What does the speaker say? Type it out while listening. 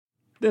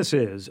This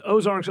is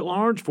Ozarks at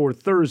Large for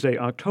Thursday,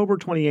 October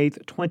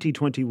 28th,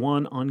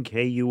 2021 on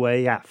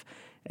KUAF,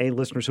 a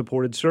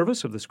listener-supported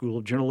service of the School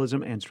of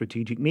Journalism and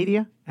Strategic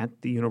Media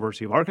at the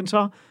University of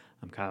Arkansas.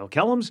 I'm Kyle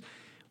Kellums.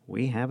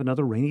 We have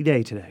another rainy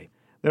day today.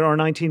 There are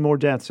 19 more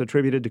deaths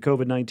attributed to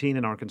COVID-19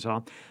 in Arkansas.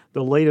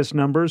 The latest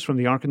numbers from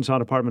the Arkansas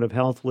Department of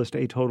Health list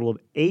a total of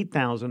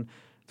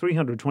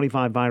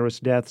 8,325 virus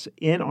deaths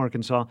in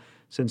Arkansas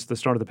since the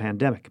start of the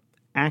pandemic.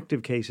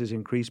 Active cases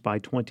increased by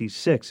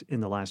 26 in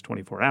the last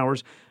 24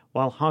 hours,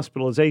 while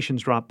hospitalizations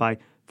dropped by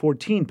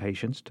 14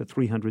 patients to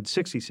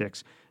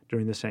 366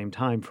 during the same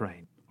time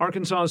frame.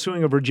 Arkansas is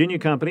suing a Virginia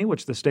company,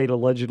 which the state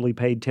allegedly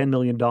paid $10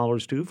 million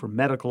to for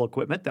medical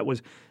equipment that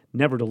was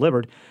never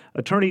delivered.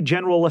 Attorney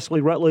General Leslie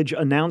Rutledge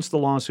announced the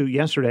lawsuit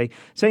yesterday,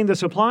 saying the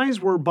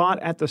supplies were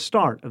bought at the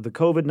start of the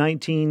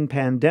COVID-19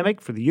 pandemic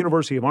for the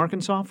University of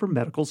Arkansas for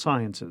Medical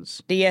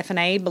Sciences.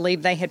 DF&A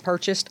believed they had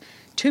purchased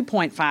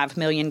 2.5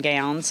 million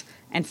gowns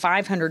and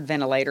 500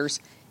 ventilators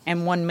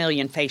and 1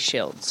 million face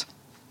shields.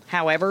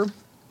 However,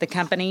 the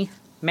company,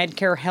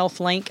 Medcare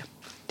HealthLink,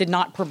 did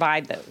not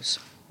provide those.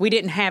 We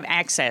didn't have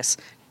access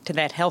to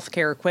that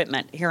healthcare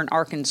equipment here in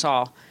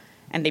Arkansas,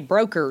 and the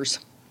brokers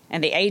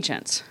and the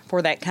agents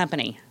for that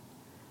company,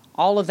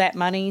 all of that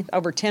money,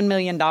 over $10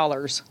 million,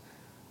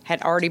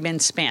 had already been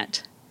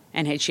spent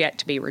and has yet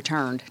to be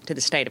returned to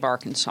the state of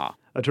Arkansas.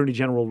 Attorney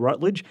General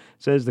Rutledge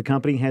says the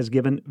company has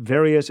given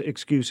various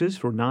excuses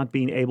for not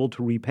being able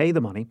to repay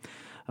the money.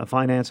 A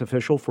finance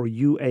official for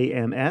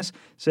UAMS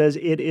says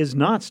it is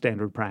not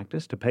standard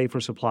practice to pay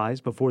for supplies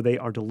before they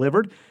are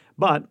delivered.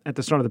 But at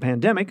the start of the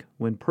pandemic,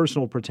 when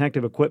personal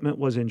protective equipment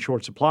was in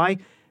short supply,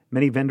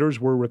 many vendors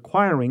were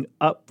requiring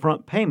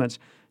upfront payments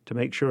to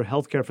make sure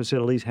healthcare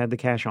facilities had the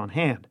cash on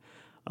hand.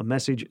 A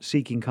message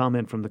seeking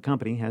comment from the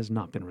company has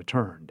not been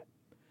returned.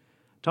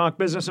 Talk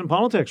Business and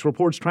Politics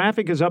reports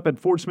traffic is up at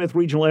Fort Smith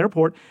Regional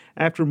Airport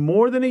after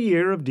more than a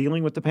year of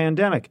dealing with the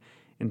pandemic.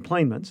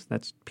 Enplanements,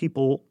 that's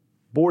people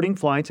boarding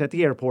flights at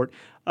the airport,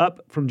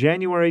 up from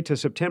January to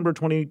September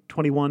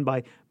 2021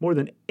 by more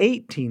than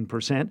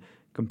 18%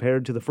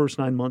 compared to the first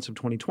 9 months of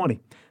 2020.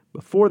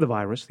 Before the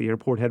virus, the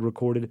airport had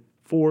recorded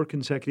 4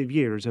 consecutive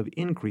years of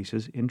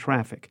increases in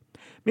traffic.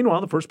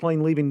 Meanwhile, the first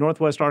plane leaving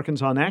Northwest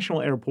Arkansas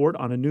National Airport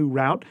on a new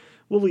route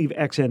will leave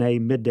XNA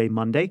midday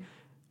Monday.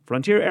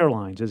 Frontier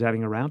Airlines is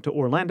adding a route to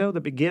Orlando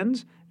that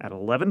begins at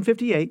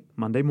 11:58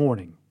 Monday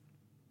morning.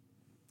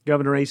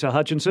 Governor Asa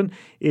Hutchinson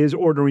is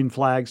ordering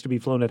flags to be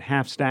flown at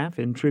half-staff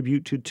in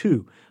tribute to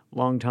 2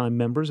 longtime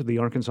members of the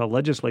Arkansas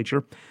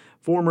legislature.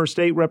 Former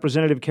State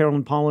Representative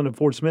Carolyn Paulin of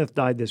Fort Smith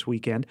died this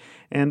weekend,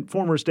 and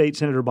former State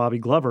Senator Bobby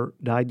Glover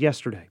died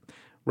yesterday.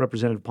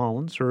 Representative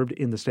Paulin served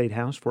in the State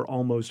House for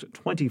almost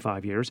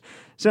 25 years.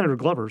 Senator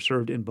Glover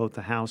served in both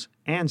the House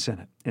and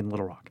Senate in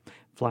Little Rock.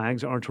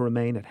 Flags are to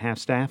remain at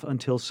half-staff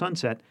until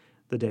sunset,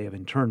 the day of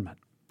internment.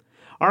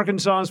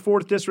 Arkansas's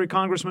 4th District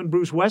Congressman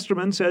Bruce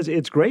Westerman says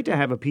it's great to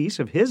have a piece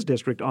of his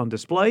district on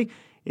display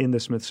in the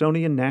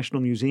Smithsonian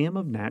National Museum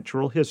of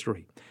Natural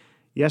History.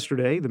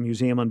 Yesterday, the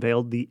museum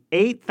unveiled the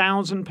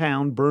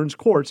 8,000-pound Burns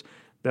Quartz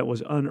that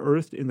was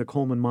unearthed in the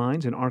Coleman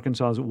Mines in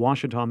Arkansas's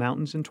Ouachita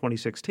Mountains in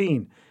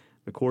 2016.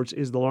 The quartz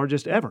is the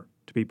largest ever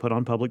to be put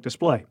on public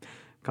display.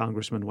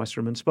 Congressman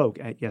Westerman spoke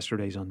at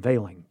yesterday's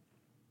unveiling.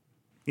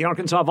 The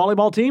Arkansas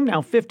volleyball team now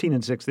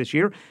 15-6 this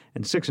year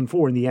and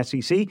 6-4 in the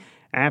SEC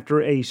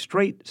after a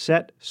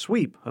straight-set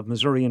sweep of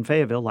Missouri and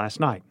Fayetteville last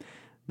night.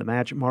 The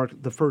match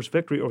marked the first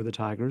victory over the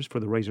Tigers for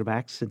the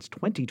Razorbacks since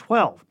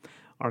 2012.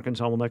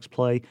 Arkansas will next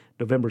play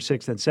November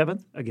 6th and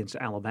 7th against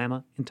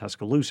Alabama in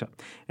Tuscaloosa.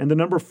 And the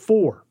number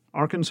 4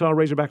 Arkansas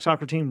Razorback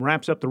soccer team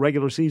wraps up the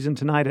regular season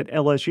tonight at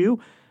LSU.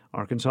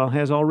 Arkansas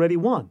has already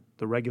won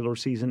the regular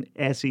season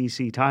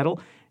SEC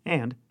title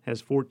and has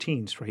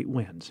 14 straight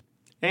wins.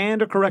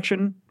 And a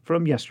correction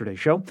from yesterday's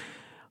show.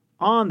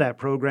 On that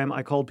program,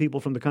 I called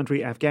people from the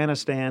country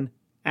Afghanistan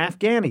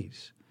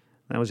Afghanis.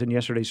 That was in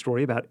yesterday's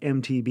story about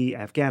MTB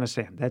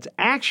Afghanistan. That's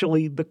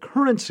actually the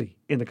currency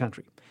in the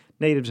country.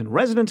 Natives and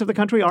residents of the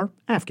country are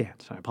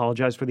Afghans. I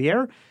apologize for the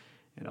error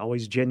and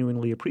always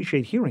genuinely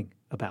appreciate hearing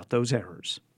about those errors.